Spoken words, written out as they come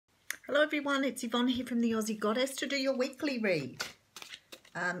Hello everyone, it's Yvonne here from the Aussie Goddess to do your weekly read.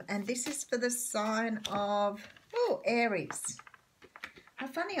 And this is for the sign of, Aries. How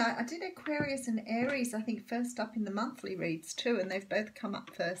funny, I did Aquarius and Aries, I think, first up in the monthly reads too, and they've both come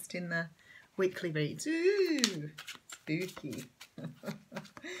up first in the weekly reads. Ooh, spooky.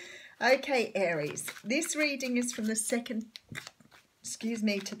 Okay, Aries. This reading is from the 2nd,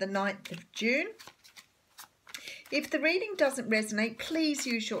 to the 9th of June. If the reading doesn't resonate, please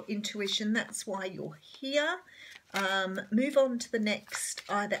use your intuition. That's why you're here. Move on to the next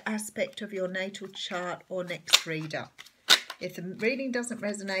either aspect of your natal chart or next reader. If the reading doesn't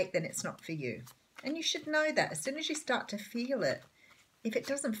resonate, then it's not for you. And you should know that as soon as you start to feel it. If it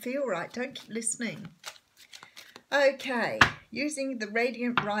doesn't feel right, don't keep listening. Okay, using the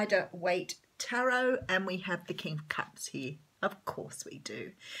Radiant Rider-Waite Tarot, and we have the King of Cups here. Of course we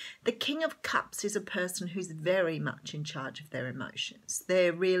do. The King of Cups is a person who's very much in charge of their emotions.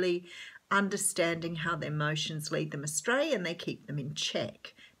 They're really understanding how their emotions lead them astray and they keep them in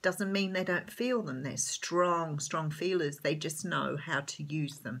check. Doesn't mean they don't feel them. They're strong feelers. They just know how to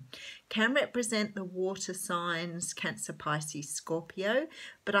use them. Can represent the water signs, Cancer, Pisces, Scorpio,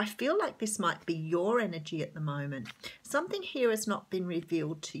 but I feel like this might be your energy at the moment. Something here has not been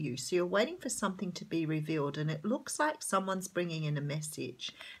revealed to you, so you're waiting for something to be revealed, and it looks like someone's bringing in a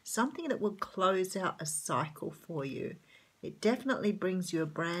message, something that will close out a cycle for you. It definitely brings you a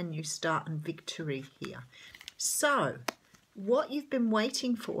brand new start and victory here. So, what you've been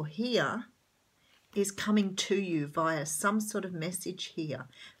waiting for here is coming to you via some sort of message here,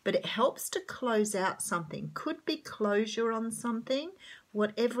 but it helps to close out something. Could be closure on something.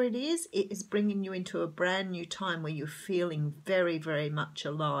 Whatever it is bringing you into a brand new time where you're feeling very, very much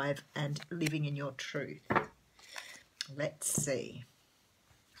alive and living in your truth. Let's see.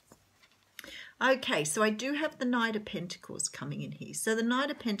 Okay, so I do have the Knight of Pentacles coming in here. So the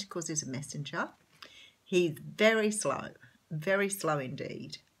Knight of Pentacles is a messenger. He's very slow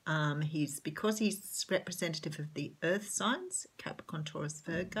indeed. Because he's representative of the earth signs, Capricorn, Taurus,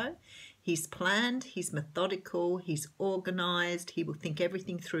 Virgo. He's planned, he's methodical, he's organized. He will think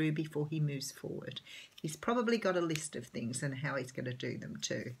everything through before he moves forward. He's probably got a list of things and how he's going to do them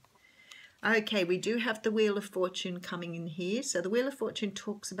too. Okay, we do have the Wheel of Fortune coming in here. So the Wheel of Fortune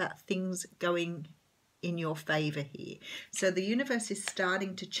talks about things going in your favor here. So the universe is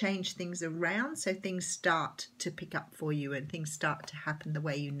starting to change things around, so things start to pick up for you and things start to happen the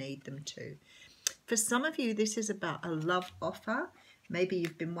way you need them to. For some of you, this is about a love offer. Maybe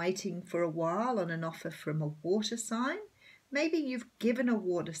you've been waiting for a while on an offer from a water sign. Maybe you've given a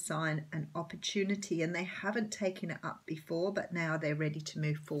water sign an opportunity and they haven't taken it up before, but now they're ready to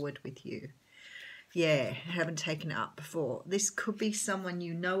move forward with you. Yeah, haven't taken it up before. This could be someone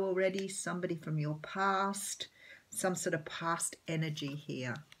you know already, somebody from your past, some sort of past energy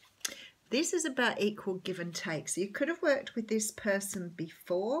here. This is about equal give and take. So you could have worked with this person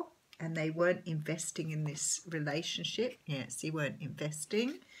before and they weren't investing in this relationship. Yes, you weren't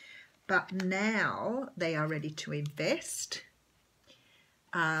investing. But now they are ready to invest.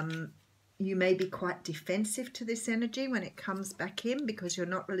 You may be quite defensive to this energy when it comes back in because you're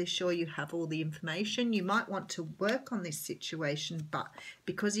not really sure you have all the information. You might want to work on this situation, but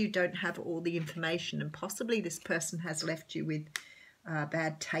because you don't have all the information and possibly this person has left you with a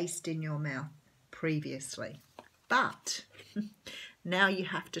bad taste in your mouth previously. But now you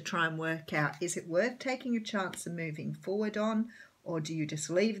have to try and work out, is it worth taking a chance and moving forward on, or do you just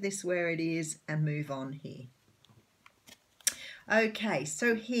leave this where it is and move on here? Okay,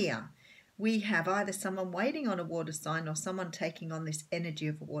 so here we have either someone waiting on a water sign or someone taking on this energy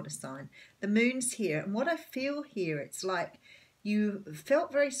of a water sign. The moon's here, and what I feel here, it's like you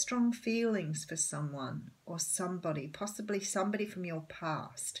felt very strong feelings for someone or somebody, possibly somebody from your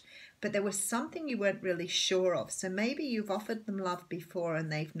past, but there was something you weren't really sure of. So maybe you've offered them love before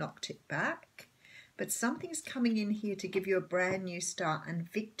and they've knocked it back, but something's coming in here to give you a brand new start and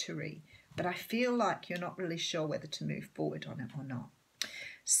victory. But I feel like you're not really sure whether to move forward on it or not.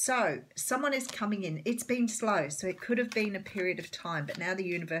 So someone is coming in. It's been slow, so it could have been a period of time, but now the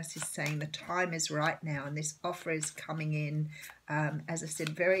universe is saying the time is right now, and this offer is coming in. As I said,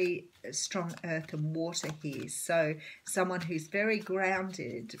 very strong earth and water here. So someone who's very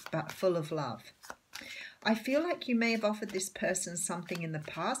grounded but full of love. I feel like you may have offered this person something in the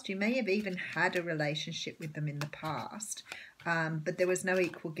past. You may have even had a relationship with them in the past, but there was no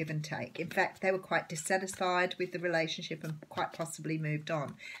equal give and take. In fact, they were quite dissatisfied with the relationship and quite possibly moved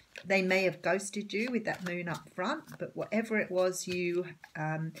on. They may have ghosted you with that moon up front, but whatever it was, you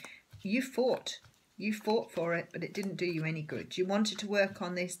fought. You fought for it, but it didn't do you any good. You wanted to work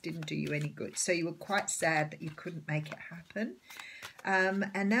on this, didn't do you any good. So you were quite sad that you couldn't make it happen.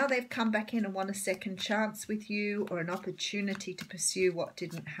 And now they've come back in and want a second chance with you, or an opportunity to pursue what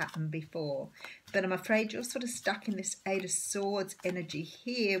didn't happen before. But I'm afraid you're sort of stuck in this Eight of Swords energy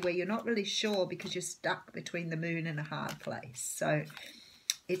here, where you're not really sure because you're stuck between the Moon and a hard place. So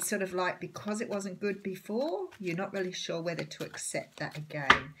it's sort of like, because it wasn't good before, you're not really sure whether to accept that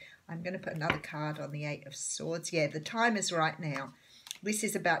again. I'm going to put another card on the Eight of Swords. Yeah, the time is right now. This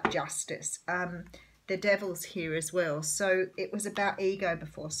is about justice. The Devil's here as well. So it was about ego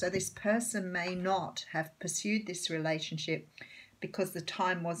before. So this person may not have pursued this relationship because the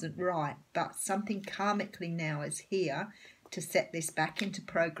time wasn't right. But something karmically now is here to set this back into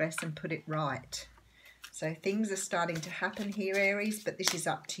progress and put it right. So things are starting to happen here, Aries, but this is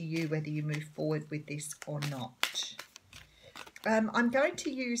up to you whether you move forward with this or not. I'm going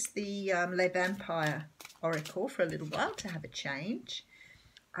to use the Le Vampire Oracle for a little while to have a change.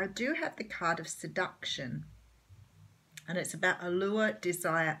 I do have the card of seduction, and it's about allure,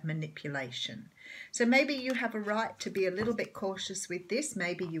 desire, manipulation. So maybe you have a right to be a little bit cautious with this.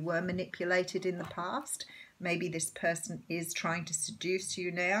 Maybe you were manipulated in the past. Maybe this person is trying to seduce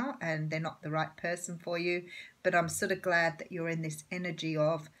you now and they're not the right person for you. But I'm sort of glad that you're in this energy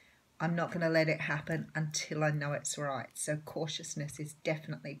of, I'm not going to let it happen until I know it's right. So cautiousness is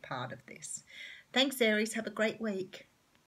definitely part of this. Thanks, Aries. Have a great week.